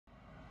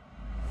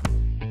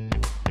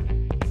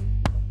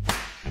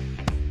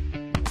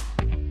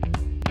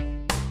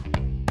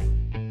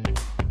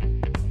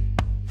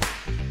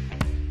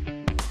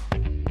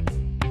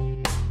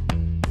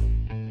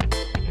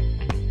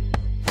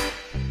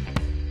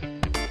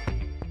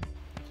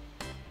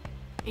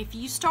If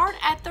you start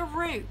at the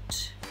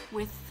root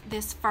with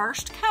this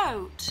first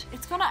coat,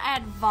 it's going to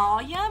add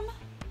volume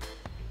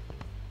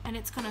and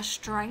it's going to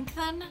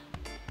strengthen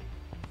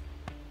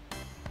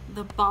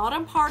the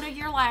bottom part of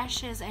your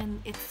lashes,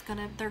 and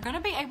they're going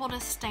to be able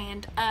to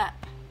stand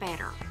up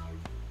better.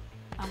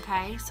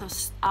 Okay, so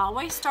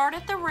always start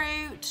at the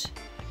root,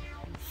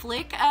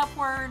 flick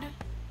upward,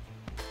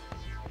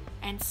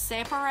 and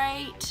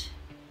separate,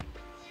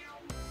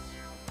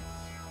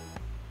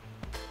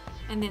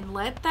 and then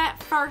let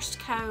that first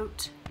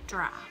coat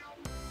dry.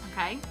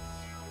 Okay,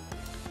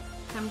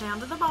 come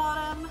down to the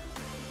bottom,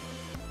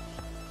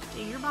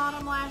 do your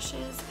bottom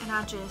lashes, and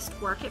I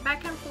just work it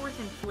back and forth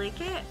and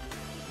flick it.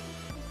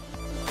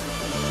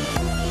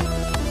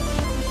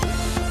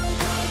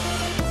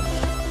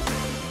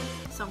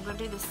 So I'm going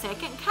to do the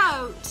second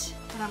coat,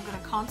 and I'm going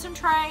to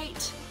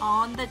concentrate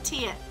on the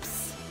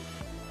tips.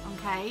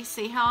 Okay,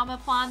 see how I'm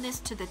applying this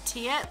to the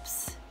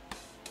tips?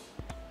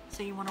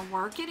 So you want to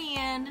work it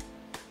in.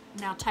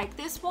 Now take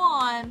this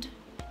wand,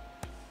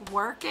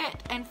 work it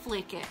and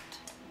flick it.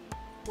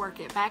 Work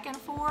it back and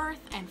forth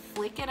and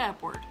flick it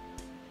upward.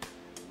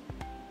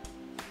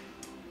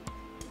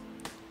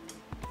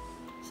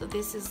 So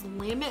this is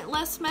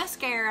Limitless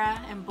Mascara,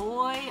 and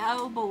boy,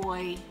 oh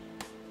boy,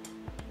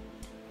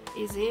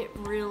 is it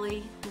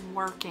really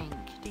working.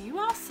 Do you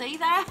all see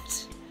that?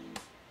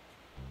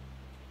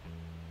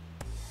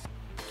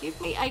 Give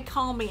me a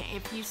comment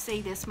if you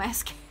see this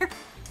mascara.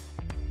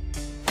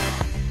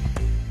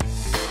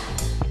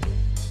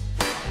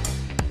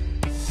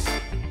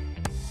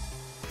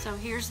 So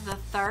here's the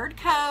third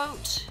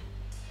coat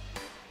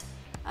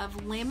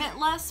of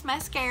Limitless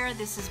Mascara.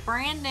 This is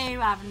brand new.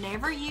 I've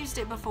never used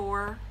it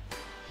before.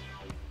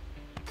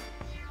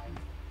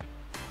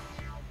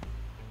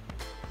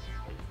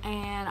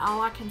 And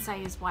all I can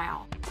say is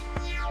wow.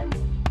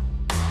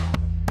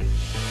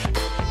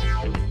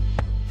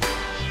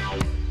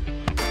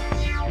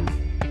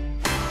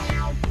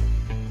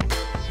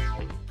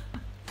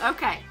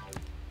 Okay,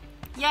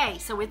 yay,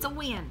 so it's a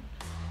win.